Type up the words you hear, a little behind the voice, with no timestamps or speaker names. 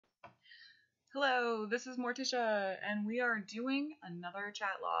Hello, this is Morticia, and we are doing another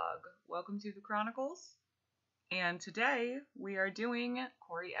chat log. Welcome to the Chronicles, and today we are doing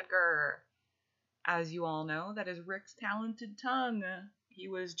Corey Edgar. As you all know, that is Rick's talented tongue. He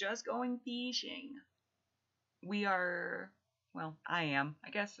was just going fishing. I am. I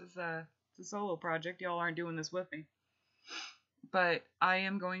guess it's a solo project. Y'all aren't doing this with me. But I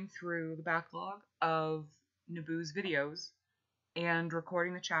am going through the backlog of Naboo's videos and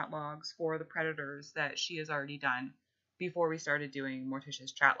recording the chat logs for the Predators that she has already done before we started doing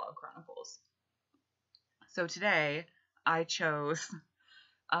Morticia's Chatlog Chronicles. So today, I chose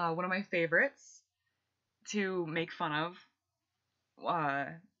one of my favorites to make fun of,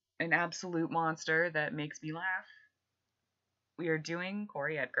 an absolute monster that makes me laugh. We are doing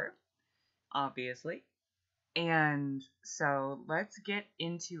Corey Edgar, obviously. And so let's get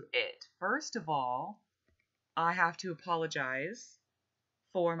into it. First of all, I have to apologize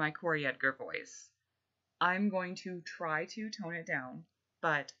for my Corey Edgar voice. I'm going to try to tone it down,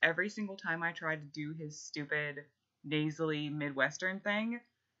 but every single time I try to do his stupid nasally Midwestern thing,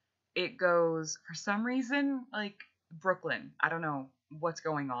 it goes, for some reason, like Brooklyn. I don't know what's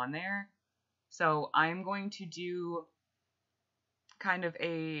going on there. So I'm going to do kind of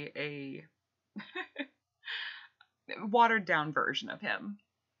a watered down version of him,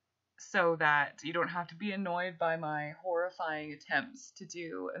 so that you don't have to be annoyed by my horrifying attempts to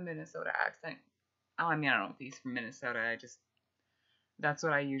do a Minnesota accent. Oh, I mean, I don't know if he's from Minnesota. That's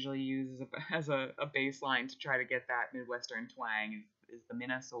what I usually use as a baseline to try to get that Midwestern twang, is the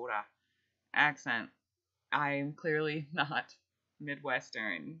Minnesota accent. I'm clearly not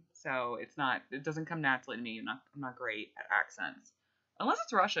Midwestern, so it doesn't come naturally to me. I'm not great at accents. Unless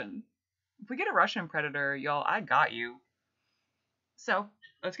it's Russian. If we get a Russian Predator, y'all, I got you. So,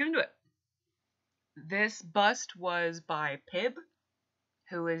 let's get into it. This bust was by Pib,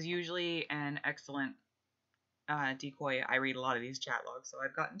 who is usually an excellent decoy. I read a lot of these chat logs, so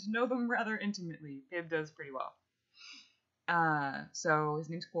I've gotten to know them rather intimately. Pib does pretty well. So his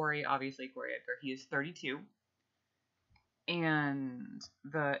name's Corey, obviously Corey Edgar. He is 32. And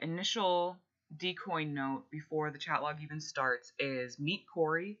the initial decoy note before the chat log even starts is, "Meet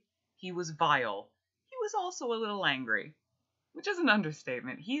Corey. He was vile. He was also a little angry." Which is an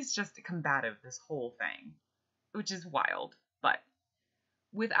understatement. He's just combative this whole thing, which is wild. But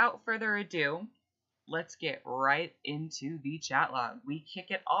without further ado, let's get right into the chat log. We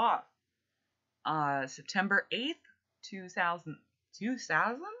kick it off September 8th, 2000?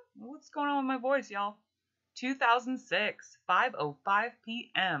 What's going on with my voice, y'all? 2006, 5:05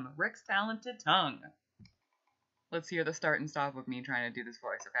 p.m. Rick's talented tongue. Let's hear the start and stop of me trying to do this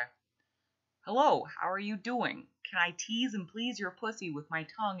voice, okay? "Hello, how are you doing? Can I tease and please your pussy with my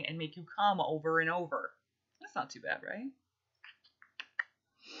tongue and make you come over and over?" That's not too bad, right?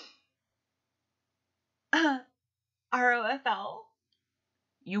 ROFL.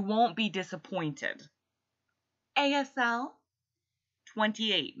 "You won't be disappointed." ASL.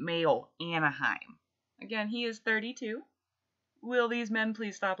 28, male, Anaheim. Again, he is 32. "Will these men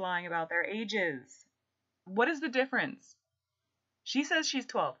please stop lying about their ages?" What is the difference? She says she's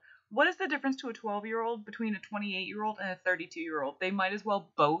 12. What is the difference to a 12-year-old between a 28-year-old and a 32-year-old? They might as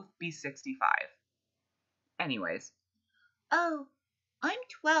well both be 65. Anyways. "Oh, I'm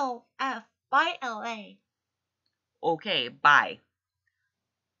 12F. Bye, LA." "Okay, bye."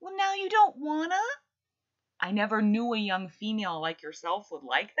 "Well, now you don't wanna?" "I never knew a young female like yourself would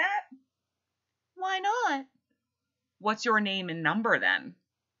like that." "Why not?" "What's your name and number then?"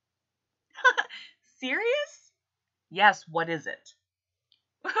 Serious? "Yes, what is it?"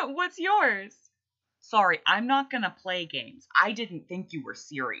 "What's yours?" "Sorry, I'm not gonna play games. I didn't think you were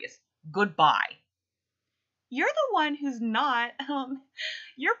serious. Goodbye." "You're the one who's not.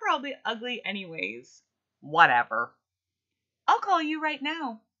 You're probably ugly anyways." "Whatever." "I'll call you right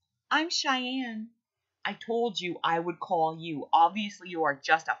now. I'm Cheyenne." "I told you I would call you. Obviously you are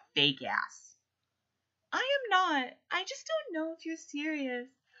just a fake ass." "I am not. I just don't know if you're serious.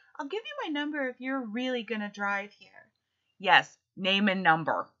 I'll give you my number if you're really gonna drive here." "Yes, name and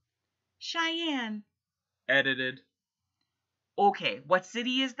number." "Cheyenne." Edited. "Okay, what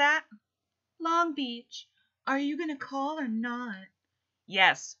city is that?" "Long Beach. Are you gonna call or not?"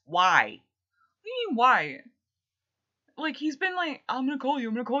 "Yes, why?" "What do you mean, why?" Like, he's been like, "I'm gonna call you,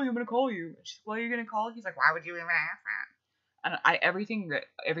 I'm gonna call you, I'm gonna call you." She's like, "What are you gonna call?" He's like, "Why would you even ask that?" And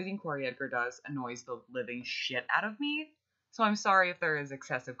everything Corey Edgar does annoys the living shit out of me. So I'm sorry if there is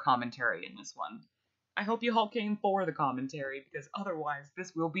excessive commentary in this one. I hope you all came for the commentary, because otherwise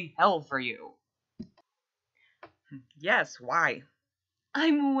this will be hell for you. "Yes, why?"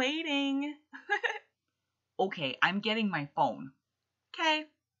 "I'm waiting." "Okay, I'm getting my phone." "Okay."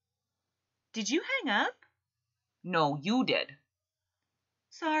 Did you hang up? No, you did.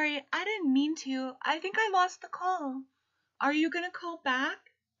 Sorry, I didn't mean to. I think I lost the call. Are you gonna call back?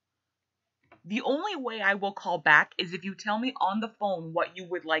 The only way I will call back is if you tell me on the phone what you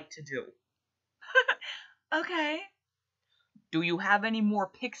would like to do. Okay. Do you have any more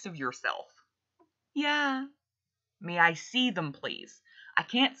pics of yourself? Yeah. May I see them, please? I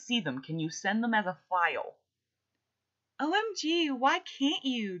can't see them. Can you send them as a file? OMG, why can't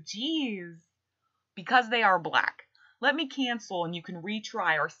you? Jeez. Because they are black. Let me cancel and you can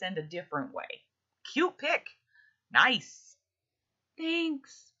retry or send a different way. Cute pic. Nice.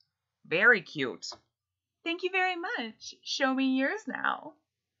 Thanks. Very cute. Thank you very much. Show me yours now.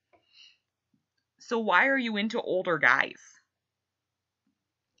 So why are you into older guys?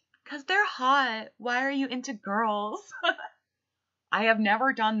 Because they're hot. Why are you into girls? I have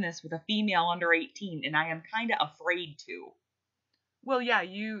never done this with a female under 18, and I am kinda afraid to. Well, yeah,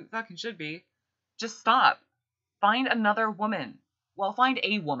 you fucking should be. Just stop. Find another woman. Well, find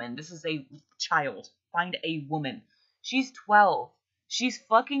a woman. This is a child. Find a woman. She's 12. She's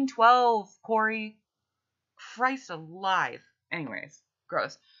fucking 12, Corey. Christ alive. Anyways,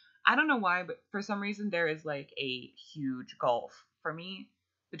 gross. I don't know why, but for some reason there is like a huge gulf for me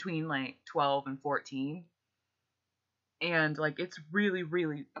between like 12 and 14. And like it's really,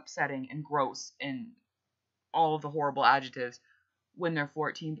 really upsetting and gross and all of the horrible adjectives when they're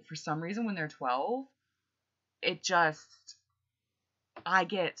 14. But for some reason when they're 12, it just, I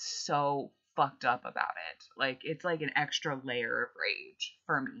get so fucked up about it. Like it's like an extra layer of rage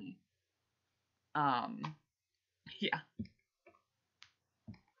for me. Yeah.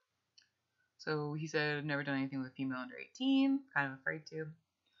 So he said, I've never done anything with a female under 18. Kind of afraid to.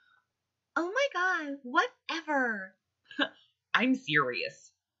 Oh my god, whatever. I'm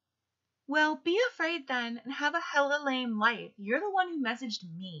serious. Well, be afraid then and have a hella lame life. You're the one who messaged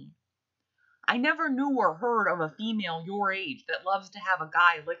me. I never knew or heard of a female your age that loves to have a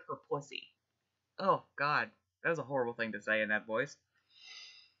guy lick her pussy. Oh, God. That was a horrible thing to say in that voice.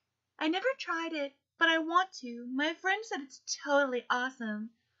 I never tried it, but I want to. My friend said it's totally awesome.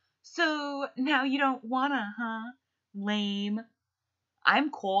 So, now you don't wanna, huh? Lame. I'm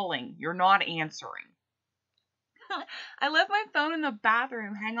calling. You're not answering. I left my phone in the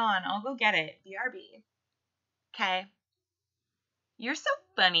bathroom. Hang on, I'll go get it. BRB. Okay. You're so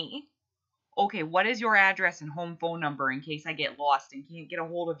funny. Okay, what is your address and home phone number in case I get lost and can't get a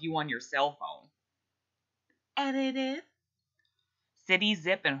hold of you on your cell phone? Edited. City,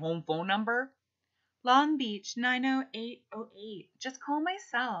 zip, and home phone number? Long Beach, 90808. Just call my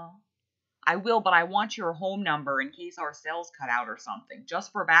cell. I will, but I want your home number in case our cells cut out or something.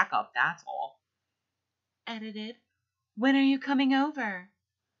 Just for backup, that's all. Edited. When are you coming over?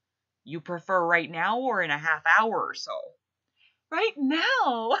 You prefer right now or in a half hour or so? Right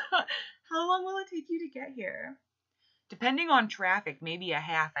now? How long will it take you to get here? Depending on traffic, maybe a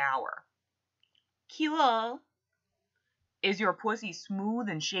half hour. Cool. Is your pussy smooth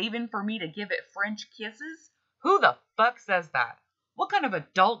and shaven for me to give it French kisses? Who the fuck says that? What kind of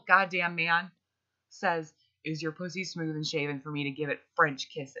adult goddamn man says, is your pussy smooth and shaven for me to give it French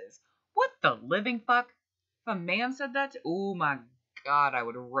kisses? What the living fuck? If a man said that, oh my god, I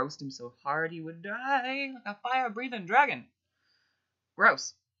would roast him so hard he would die like a fire-breathing dragon.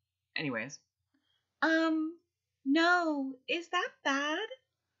 Gross. Anyways. No. Is that bad?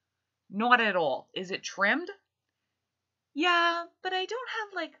 Not at all. Is it trimmed? Yeah, but I don't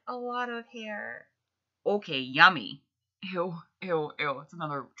have, like, a lot of hair. Okay, yummy. Ew, ew, ew. It's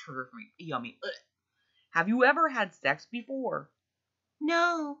another trigger for me. Yummy. Ugh. Have you ever had sex before?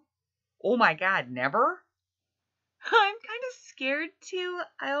 No. Oh my god, never? I'm kind of scared too.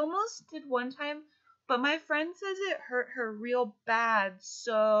 I almost did one time, but my friend says it hurt her real bad,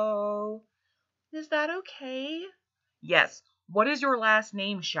 so... Is that okay? Yes. What is your last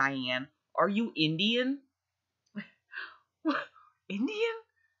name, Cheyenne? Are you Indian? Indian?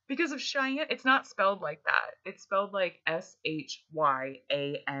 Because of Cheyenne? It's not spelled like that. It's spelled like Shyanne.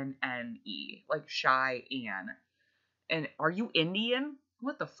 Like Cheyenne. And are you Indian?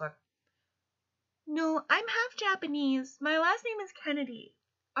 What the fuck? No, I'm half Japanese. My last name is Kennedy.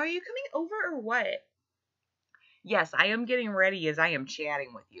 Are you coming over or what? Yes, I am getting ready as I am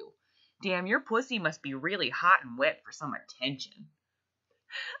chatting with you. Damn, your pussy must be really hot and wet for some attention.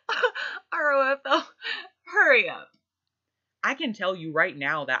 ROFL, hurry up. I can tell you right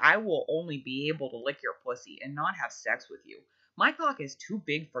now that I will only be able to lick your pussy and not have sex with you. My cock is too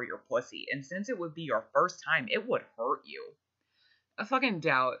big for your pussy, and since it would be your first time, it would hurt you. I fucking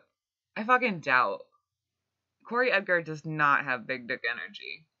doubt. Corey Edgar does not have big dick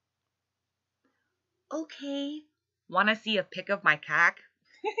energy. Okay. Wanna see a pic of my cock?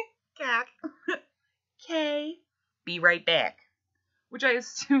 cack. K. Be right back. Which I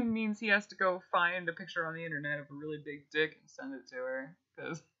assume means he has to go find a picture on the internet of a really big dick and send it to her.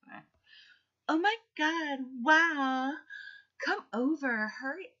 Cause, Oh my god, wow. Come over,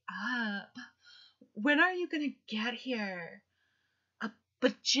 hurry up. When are you gonna get here? A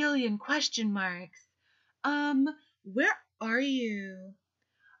bajillion question marks. Where are you?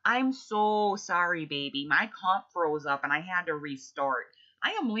 I'm so sorry, baby. My comp froze up and I had to restart.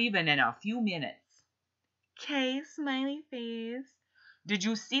 I am leaving in a few minutes. Okay, smiley face. Did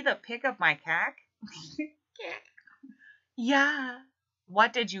you see the pic of my cack? Yeah.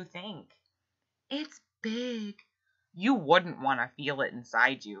 What did you think? It's big. You wouldn't want to feel it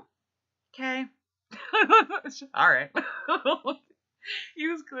inside you. Okay. Alright. He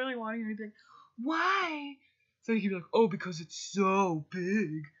was clearly wanting her to think, why? So he'd be like, oh, because it's so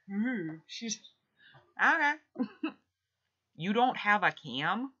big. She's okay. You don't have a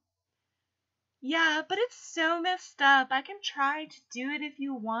cam? Yeah, but it's so messed up. I can try to do it if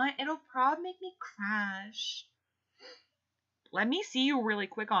you want. It'll probably make me crash. Let me see you really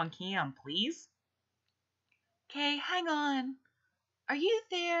quick on cam, please. Okay, hang on. Are you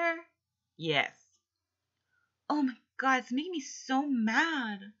there? Yes. Oh my god, it's making me so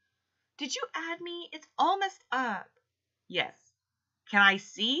mad. Did you add me? It's all messed up. Yes. Can I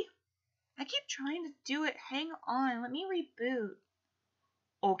see? I keep trying to do it. Hang on. Let me reboot.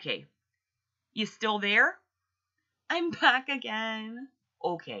 Okay. You still there? I'm back again.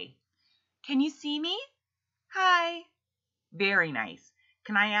 Okay. Can you see me? Hi. Very nice.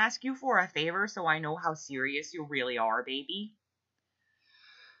 Can I ask you for a favor so I know how serious you really are, baby?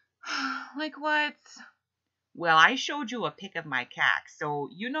 Like what? Well, I showed you a pic of my cack, so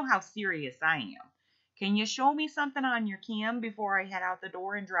you know how serious I am. Can you show me something on your cam before I head out the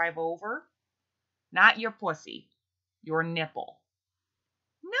door and drive over? Not your pussy. Your nipple.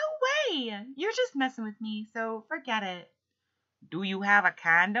 No way! You're just messing with me, so forget it. Do you have a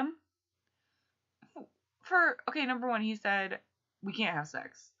condom? Okay, number one, he said we can't have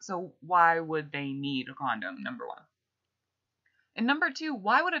sex. So why would they need a condom, number one? And number two,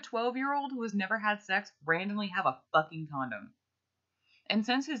 why would a 12-year-old who has never had sex randomly have a fucking condom? And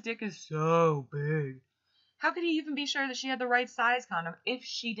since his dick is so big, how could he even be sure that she had the right size condom if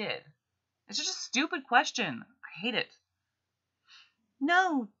she did? It's just a stupid question. I hate it.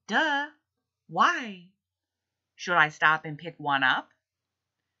 No, duh. Why? Should I stop and pick one up?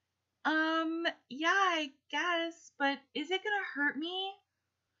 Yeah, I guess, but is it gonna hurt me?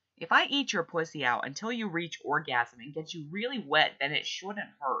 If I eat your pussy out until you reach orgasm and get you really wet, then it shouldn't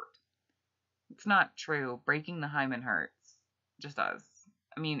hurt. It's not true. Breaking the hymen hurts. It just does.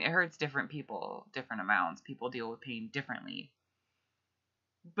 I mean, it hurts different people, different amounts. People deal with pain differently.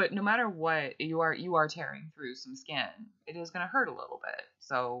 But no matter what, you are tearing through some skin. It is going to hurt a little bit.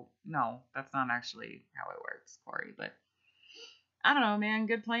 So, no, that's not actually how it works, Corey. But, I don't know, man.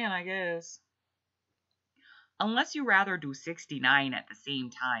 Good plan, I guess. Unless you rather do 69 at the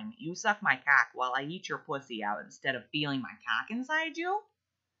same time, you suck my cock while I eat your pussy out instead of feeling my cock inside you?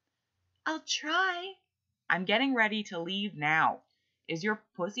 I'll try. I'm getting ready to leave now. Is your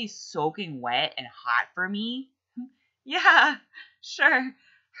pussy soaking wet and hot for me? Yeah, sure.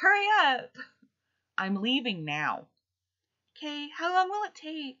 Hurry up. I'm leaving now. Okay, how long will it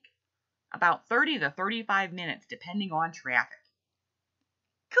take? About 30 to 35 minutes, depending on traffic.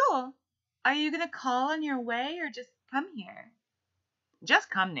 Cool. Are you going to call on your way or just come here?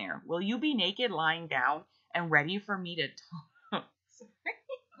 Just come there. Will you be naked lying down and ready for me to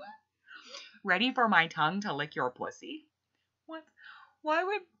ready for my tongue to lick your pussy? What?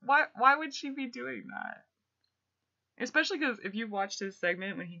 Why would she be doing that? Especially because if you've watched his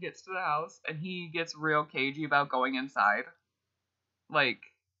segment when he gets to the house and he gets real cagey about going inside, like,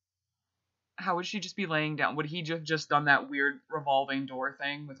 how would she just be laying down? Would he just done that weird revolving door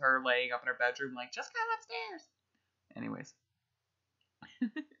thing with her laying up in her bedroom, like, just come upstairs? Anyways.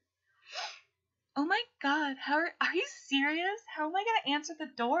 Oh my god, are you serious? How am I gonna answer the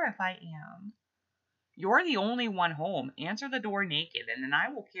door if I am? You're the only one home. Answer the door naked, and then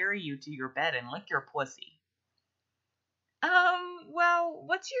I will carry you to your bed and lick your pussy. Well,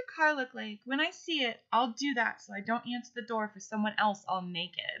 what's your car look like? When I see it, I'll do that so I don't answer the door for someone else all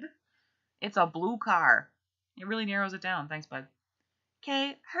naked. It's a blue car. It really narrows it down. Thanks, bud.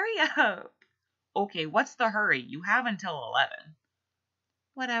 Okay, hurry up. Okay, what's the hurry? You have until 11.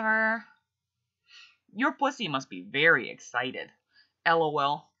 Whatever. Your pussy must be very excited.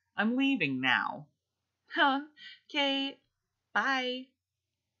 LOL. I'm leaving now. Huh. Okay, bye.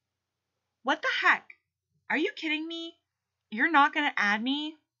 What the heck? Are you kidding me? You're not gonna add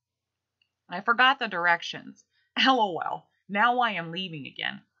me? I forgot the directions. LOL. Now I am leaving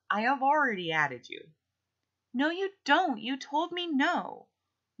again. I have already added you. No, you don't. You told me no.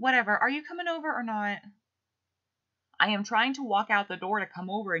 Whatever. Are you coming over or not? I am trying to walk out the door to come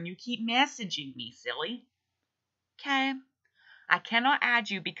over and you keep messaging me, silly. Okay. I cannot add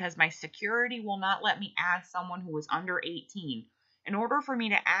you because my security will not let me add someone who is under 18. In order for me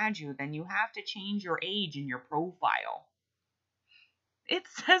to add you, then you have to change your age in your profile. It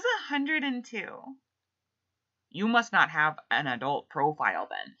says 102. You must not have an adult profile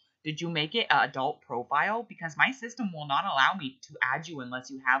then. Did you make it an adult profile? Because my system will not allow me to add you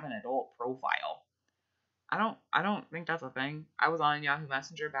unless you have an adult profile. I don't think that's a thing. I was on Yahoo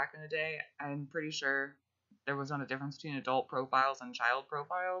Messenger back in the day. I'm pretty sure there was not a difference between adult profiles and child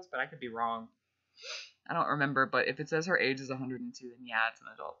profiles, but I could be wrong. I don't remember, but if it says her age is 102, then yeah, it's an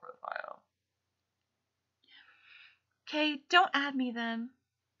adult profile. Okay, don't add me then.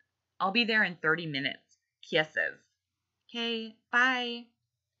 I'll be there in 30 minutes. Kisses. Okay, bye.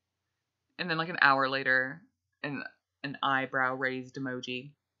 And then like an hour later, an eyebrow raised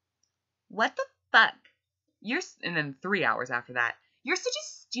emoji. What the fuck? And then 3 hours after that, you're such a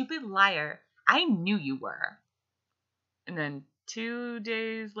stupid liar. I knew you were. And then 2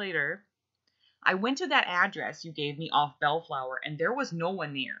 days later, I went to that address you gave me off Bellflower and there was no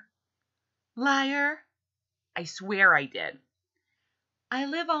one near. Liar. I swear I did. I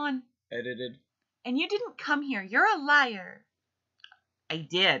live on... Edited. And you didn't come here. You're a liar. I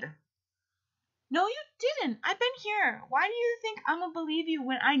did. No, you didn't. I've been here. Why do you think I'm gonna believe you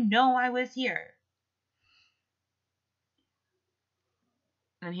when I know I was here?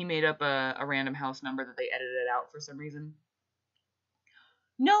 And then he made up a random house number that they edited out for some reason.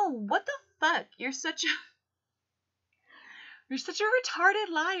 No, what the fuck? You're such a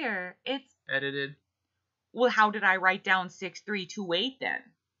retarded liar. It's edited. Well, how did I write down 6328 then?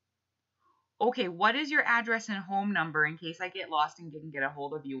 Okay, what is your address and home number in case I get lost and can get a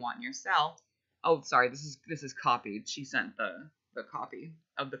hold of you on your cell? Oh, sorry, this is copied. She sent the copy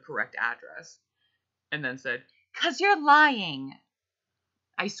of the correct address. And then said, "'Cause you're lying.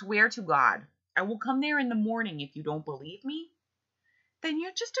 I swear to God, I will come there in the morning if you don't believe me. Then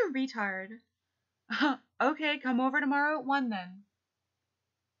you're just a retard. Okay, come over tomorrow at 1 then.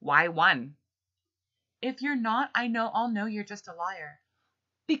 Why 1? If you're not, I'll know you're just a liar.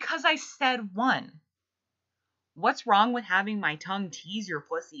 Because I said 1. What's wrong with having my tongue tease your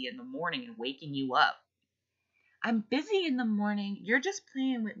pussy in the morning and waking you up? I'm busy in the morning. You're just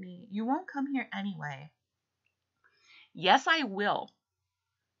playing with me. You won't come here anyway. Yes, I will.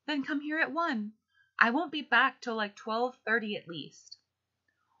 Then come here at 1. I won't be back till like 12:30 at least.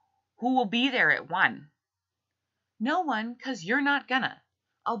 Who will be there at 1? No one, 'cause you're not gonna.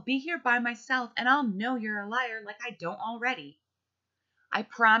 I'll be here by myself and I'll know you're a liar like I don't already. I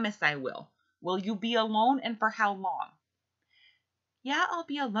promise I will. Will you be alone and for how long? Yeah, I'll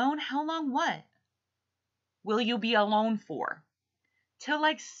be alone. How long what? Will you be alone for? Till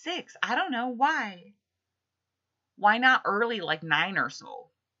like 6. I don't know. Why? Why not early like 9 or so?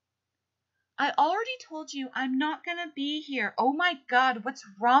 I already told you I'm not gonna be here. Oh my God, what's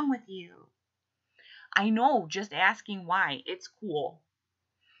wrong with you? I know, just asking why. It's cool.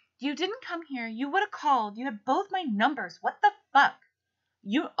 You didn't come here. You would have called. You had both my numbers. What the fuck?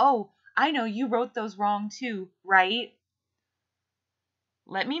 I know you wrote those wrong too, right?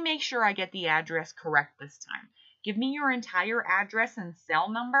 Let me make sure I get the address correct this time. Give me your entire address and cell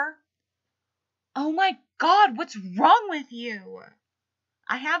number. Oh my God, what's wrong with you?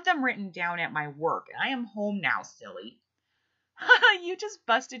 I have them written down at my work, and I am home now, silly. You just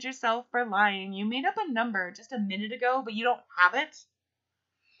busted yourself for lying. You made up a number just a minute ago, but you don't have it?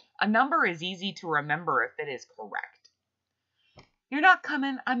 A number is easy to remember if it is correct. You're not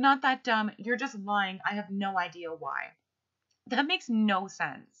coming. I'm not that dumb. You're just lying. I have no idea why. That makes no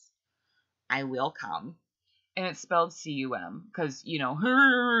sense. I will come. And it's spelled C-U-M, because,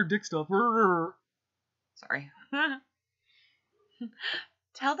 dick stuff. Sorry.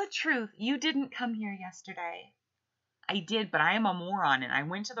 Tell the truth. You didn't come here yesterday. I did, but I am a moron and I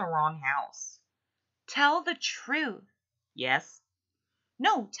went to the wrong house. Tell the truth. Yes.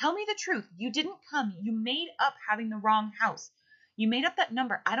 No, tell me the truth. You didn't come. You made up having the wrong house. You made up that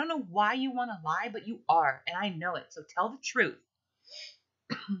number. I don't know why you want to lie, but you are, and I know it, so tell the truth.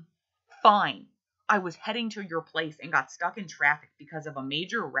 Fine. I was heading to your place and got stuck in traffic because of a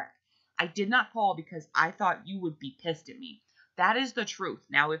major wreck. I did not call because I thought you would be pissed at me. That is the truth.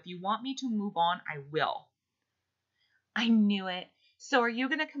 Now, if you want me to move on, I will. I knew it. So are you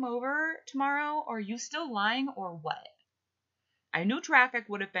going to come over tomorrow, or are you still lying, or what? I knew traffic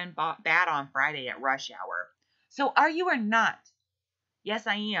would have been bad on Friday at rush hour. So are you or not? Yes,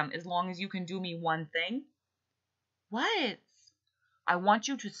 I am, as long as you can do me one thing. What? I want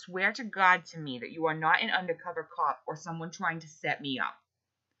you to swear to God to me that you are not an undercover cop or someone trying to set me up.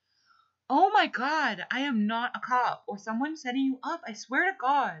 Oh my God, I am not a cop or someone setting you up. I swear to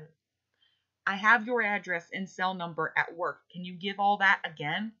God. I have your address and cell number at work. Can you give all that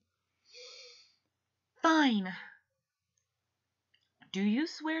again? Fine. Do you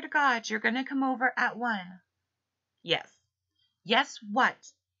swear to God you're going to come over at 1? Yes. Yes, what?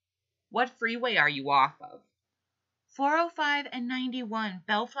 What freeway are you off of? 405 and 91.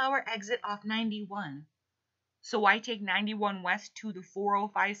 Bellflower exit off 91. So I take 91 west to the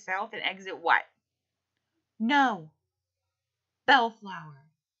 405 south and exit what? No. Bellflower.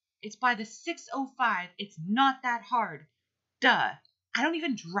 It's by the 605. It's not that hard. Duh. I don't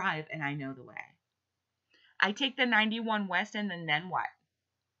even drive and I know the way. I take the 91 west and then what?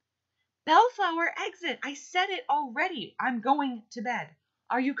 Bellflower exit. I said it already. I'm going to bed.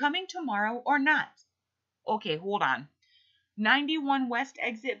 Are you coming tomorrow or not? Okay, hold on. 91 west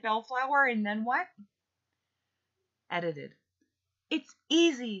exit Bellflower and then what? Edited. It's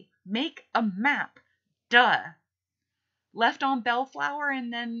easy. Make a map. Duh. Left on Bellflower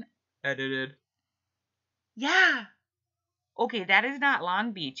and then... Edited. Yeah. Okay, that is not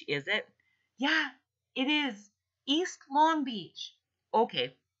Long Beach, is it? Yeah, it is. East Long Beach.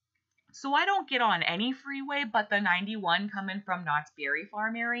 Okay. So I don't get on any freeway but the 91 coming from Knott's Berry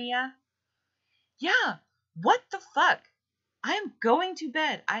Farm area? Yeah. What the fuck? I am going to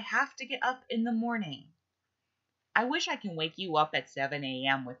bed. I have to get up in the morning. I wish I can wake you up at 7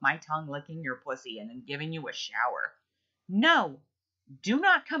 a.m. with my tongue licking your pussy and then giving you a shower. No. Do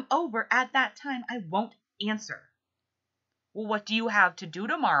not come over at that time. I won't answer. Well, what do you have to do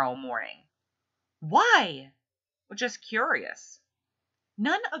tomorrow morning? Why? Well, just curious.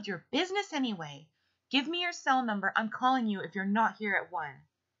 None of your business anyway. Give me your cell number. I'm calling you if you're not here at 1.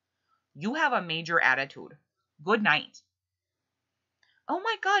 You have a major attitude. Good night. Oh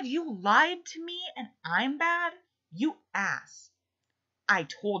my God, you lied to me and I'm bad? You ass. I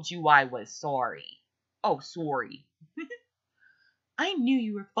told you I was sorry. Oh, sorry. I knew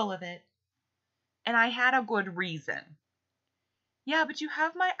you were full of it. And I had a good reason. Yeah, but you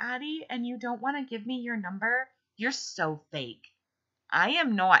have my Addie and you don't want to give me your number? You're so fake. I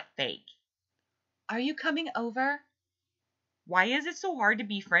am not fake. Are you coming over? Why is it so hard to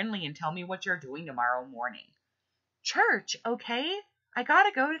be friendly and tell me what you're doing tomorrow morning? Church, okay? I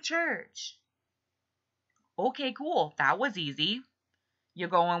gotta go to church. Okay, cool. That was easy. You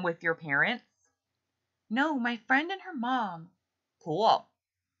going with your parents? No, my friend and her mom. Cool.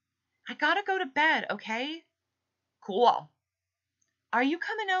 I gotta go to bed, okay? Cool. Are you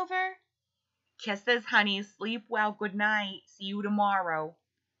coming over? Kisses, honey. Sleep well. Good night. See you tomorrow.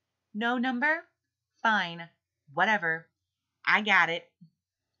 No number? Fine. Whatever. I got it.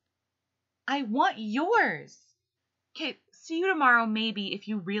 I want yours. Okay, see you tomorrow maybe if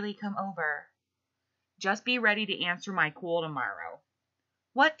you really come over. Just be ready to answer my call tomorrow.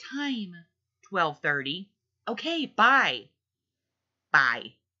 What time? 12:30. Okay, bye.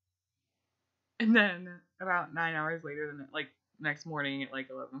 Bye. And then about 9 hours later, next morning at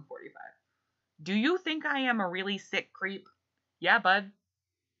 11:45. Do you think I am a really sick creep? Yeah, bud.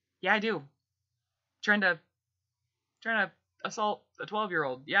 Yeah, I do. Trying to assault a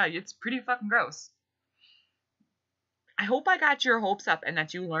 12-year-old. Yeah, it's pretty fucking gross. I hope I got your hopes up and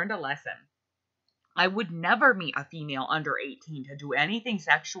that you learned a lesson. I would never meet a female under 18 to do anything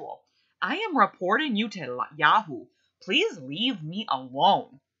sexual. I am reporting you to Yahoo. Please leave me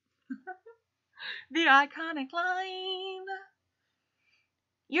alone. The iconic line.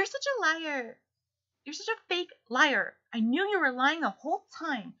 You're such a liar. You're such a fake liar. I knew you were lying the whole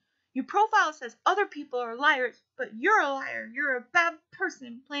time. Your profile says other people are liars, but you're a liar. You're a bad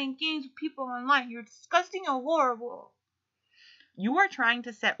person playing games with people online. You're disgusting and horrible. You are trying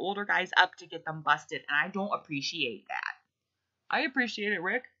to set older guys up to get them busted, and I don't appreciate that. I appreciate it,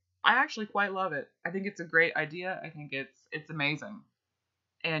 Rick. I actually quite love it. I think it's a great idea. I think it's amazing.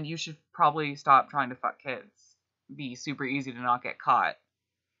 And you should probably stop trying to fuck kids. It'd be super easy to not get caught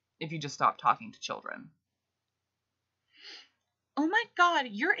if you just stop talking to children. Oh my God,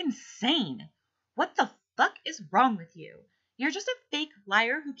 you're insane. What the fuck is wrong with you? You're just a fake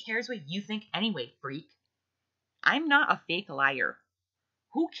liar who cares what you think anyway, freak. I'm not a fake liar.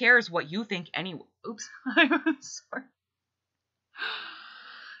 Who cares what you think anyway? Oops, I'm sorry.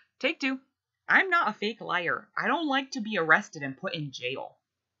 Take 2. I'm not a fake liar. I don't like to be arrested and put in jail.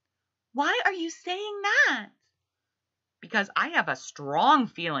 Why are you saying that? Because I have a strong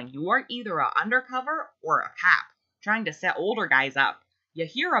feeling you are either an undercover or a cop trying to set older guys up. You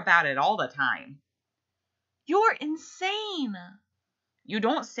hear about it all the time. You're insane. You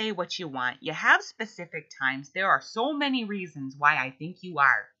don't say what you want. You have specific times. There are so many reasons why I think you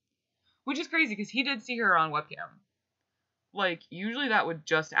are. Which is crazy because he did see her on webcam. Like, usually that would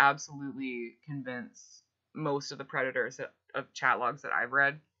just absolutely convince most of the predators of chat logs that I've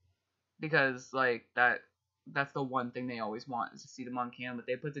read. Because, like, that's the one thing they always want is to see them on cam. But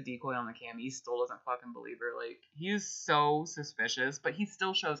they put the decoy on the cam. He still doesn't fucking believe her. Like, he is so suspicious. But he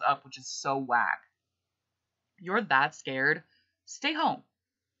still shows up, which is so whack. You're that scared. Stay home.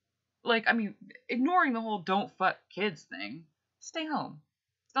 Like, I mean, ignoring the whole don't fuck kids thing. Stay home.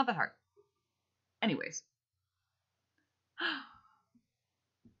 It's not that hard. Anyways.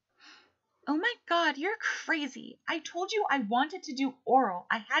 Oh my god, you're crazy. I told you I wanted to do oral.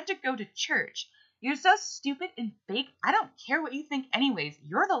 I had to go to church. You're so stupid and fake. I don't care what you think anyways.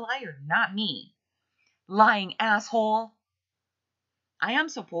 You're the liar, not me. Lying asshole. I am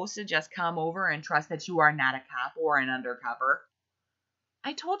supposed to just come over and trust that you are not a cop or an undercover.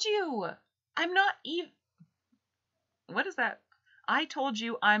 I told you. I'm not even... What is that? I told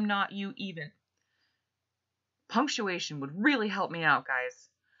you I'm not you even. Punctuation would really help me out, guys.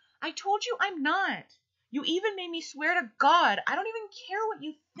 I told you I'm not. You even made me swear to God. I don't even care what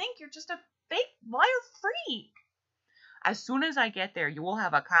you think. You're just a fake liar freak. As soon as I get there, you will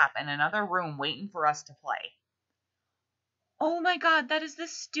have a cop in another room waiting for us to play. Oh my God, that is the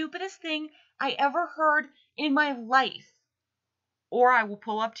stupidest thing I ever heard in my life. Or I will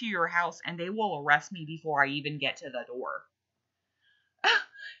pull up to your house and they will arrest me before I even get to the door.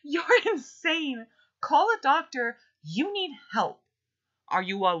 You're insane. Call a doctor. You need help. Are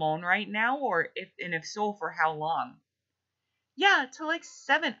you alone right now, or if so, for how long? Yeah, till like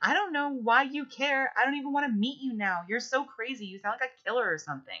 7. I don't know why you care. I don't even want to meet you now. You're so crazy. You sound like a killer or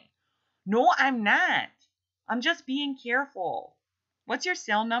something. No, I'm not. I'm just being careful. What's your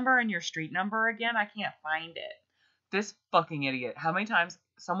cell number and your street number again? I can't find it. This fucking idiot. How many times?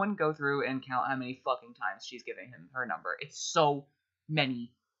 Someone go through and count how many fucking times she's giving him her number. It's so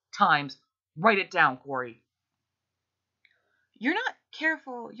many times. Write it down, Corey. You're not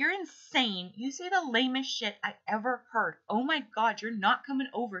careful. You're insane. You say the lamest shit I ever heard. Oh my God, you're not coming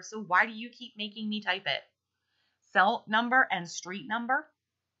over, so why do you keep making me type it? Cell number and street number?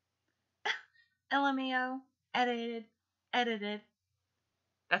 LMAO. Edited.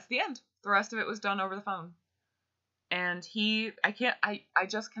 That's the end. The rest of it was done over the phone. And I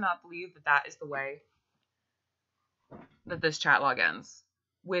just cannot believe that is the way that this chat log ends.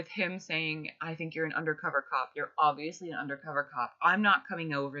 With him saying, I think you're an undercover cop. You're obviously an undercover cop. I'm not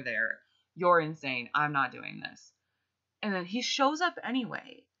coming over there. You're insane. I'm not doing this. And then he shows up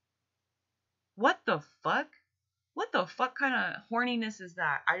anyway. What the fuck? What the fuck kind of horniness is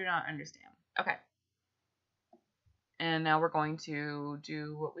that? I do not understand. Okay. And now we're going to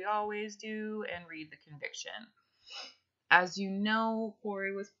do what we always do and read the conviction. As you know,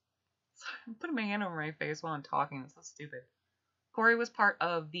 Corey was... I'm putting my hand over my face while I'm talking. It's so stupid. Corey was part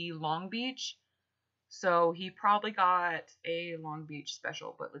of the Long Beach, so he probably got a Long Beach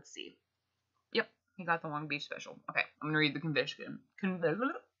special, but let's see. Yep, he got the Long Beach special. Okay, I'm going to read the conviction.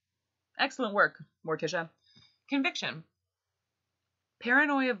 Excellent work, Morticia. Conviction.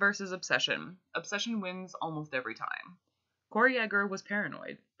 Paranoia versus obsession. Obsession wins almost every time. Corey Edgar was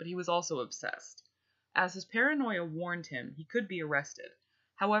paranoid, but he was also obsessed. As his paranoia warned him, he could be arrested.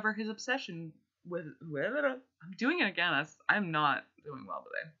 However, his obsession with... I'm doing it again. I'm not doing well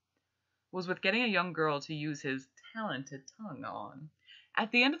today. Was with getting a young girl to use his talented tongue on.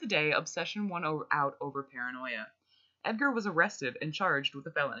 At the end of the day, obsession won out over paranoia. Edgar was arrested and charged with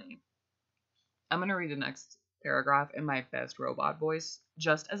a felony. I'm going to read the next paragraph in my best robot voice,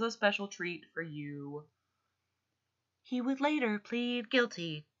 just as a special treat for you. He would later plead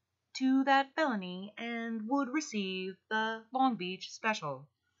guilty to that felony and would receive the Long Beach special,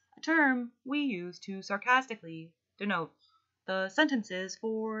 a term we use to sarcastically denote the sentences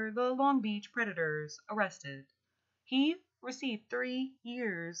for the Long Beach predators arrested. He received 3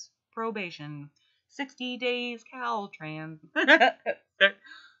 years probation, 60 days Caltrans,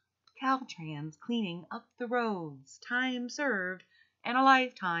 Caltrans cleaning up the roads, time served, and a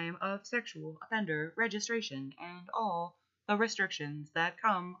lifetime of sexual offender registration and all the restrictions that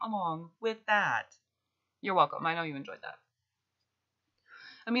come along with that. You're welcome. I know you enjoyed that.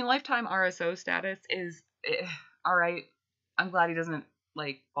 I mean, lifetime RSO status is alright. I'm glad he doesn't,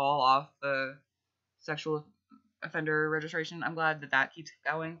 fall off the sexual offender registration. I'm glad that keeps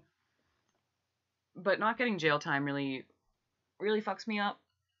going. But not getting jail time really fucks me up.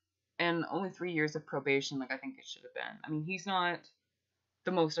 And only 3 years of probation, I think it should have been. I mean, he's not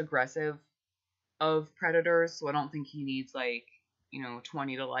the most aggressive of predators, so I don't think he needs,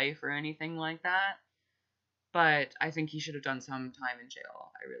 20 to life or anything like that. But I think he should have done some time in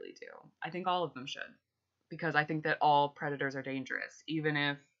jail. I really do. I think all of them should. Because I think that all predators are dangerous. Even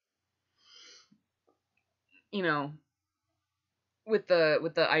if, you know, with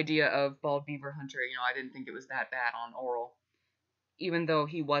the idea of bald beaver hunter, I didn't think it was that bad on oral. Even though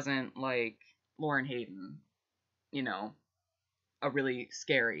he wasn't like Lauren Hayden, you know, a really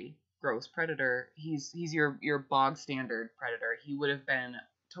scary, gross predator. He's your bog standard predator. He would have been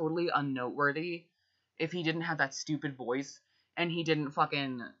totally unnoteworthy if he didn't have that stupid voice and he didn't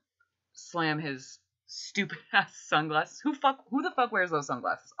fucking slam his stupid ass sunglasses. Who the fuck wears those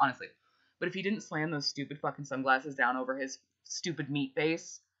sunglasses, honestly? But if he didn't slam those stupid fucking sunglasses down over his stupid meat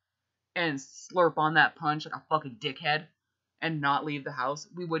face and slurp on that punch like a fucking dickhead and not leave the house,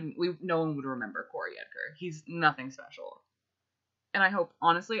 no one would remember Corey Edgar. He's nothing special. And I hope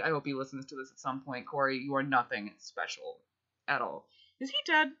he listens to this at some point. Corey, you are nothing special at all. Is he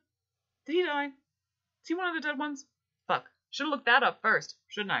dead? Did he die? Is he one of the dead ones? Fuck. Should have looked that up first,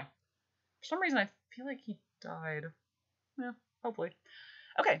 shouldn't I? For some reason, I feel like he died. Yeah, hopefully.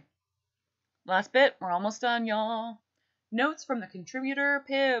 Okay. Last bit. We're almost done, y'all. Notes from the contributor,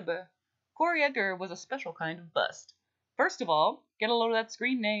 Pib. Corey Edgar was a special kind of bust. First of all, get a load of that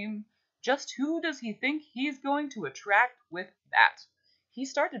screen name. Just who does he think he's going to attract with that? He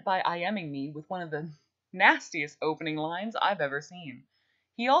started by IMing me with one of the nastiest opening lines I've ever seen.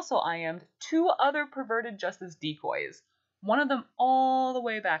 He also IM'd 2 other perverted justice decoys, one of them all the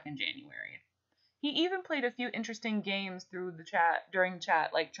way back in January. He even played a few interesting games during the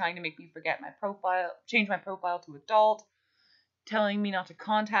chat, like trying to make me change my profile to adult, telling me not to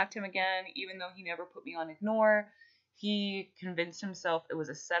contact him again, even though he never put me on ignore. He convinced himself it was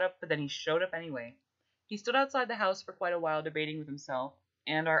a setup, but then he showed up anyway. He stood outside the house for quite a while debating with himself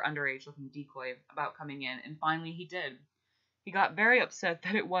and our underage-looking decoy about coming in, and finally he did. He got very upset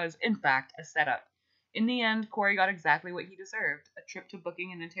that it was, in fact, a setup. In the end, Corey got exactly what he deserved, a trip to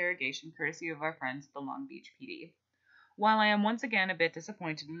booking and interrogation courtesy of our friends at the Long Beach PD. While I am once again a bit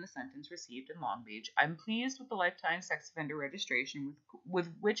disappointed in the sentence received in Long Beach, I'm pleased with the lifetime sex offender registration with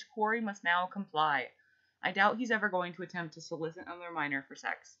which Corey must now comply. I doubt he's ever going to attempt to solicit another minor for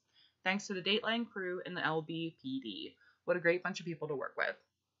sex. Thanks to the Dateline crew and the LBPD. What a great bunch of people to work with.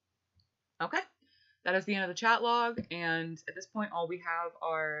 Okay, that is the end of the chat log, and at this point all we have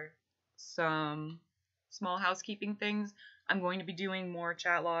are some small housekeeping things. I'm going to be doing more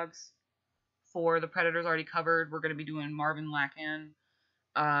chat logs for the predators already covered. We're going to be doing Marvin Lacan,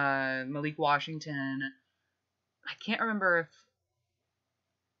 Malik Washington. I can't remember if...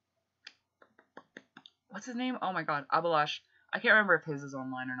 What's his name? Oh my god, Abalash. I can't remember if his is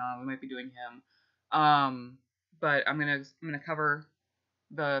online or not. We might be doing him. But I'm gonna cover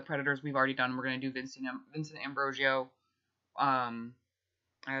the predators we've already done. We're gonna do Vincent Ambrosio. I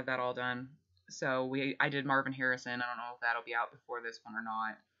have that all done. So I did Marvin Harrison. I don't know if that'll be out before this one or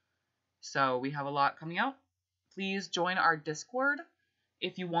not. So we have a lot coming out. Please join our Discord.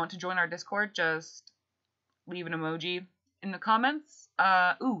 If you want to join our Discord, just leave an emoji in the comments.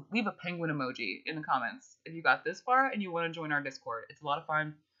 Leave a penguin emoji in the comments if you got this far and you want to join our Discord. It's a lot of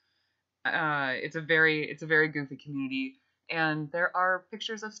fun. It's a very goofy community, and there are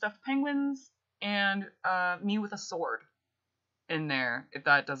pictures of stuffed penguins and me with a sword in there. If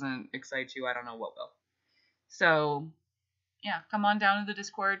that doesn't excite you, I don't know what will. So yeah, come on down to the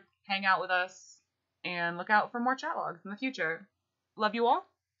Discord, hang out with us, and look out for more chat logs in the future. Love you all.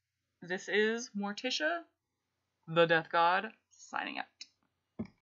 This is Morticia, the Death God, signing out.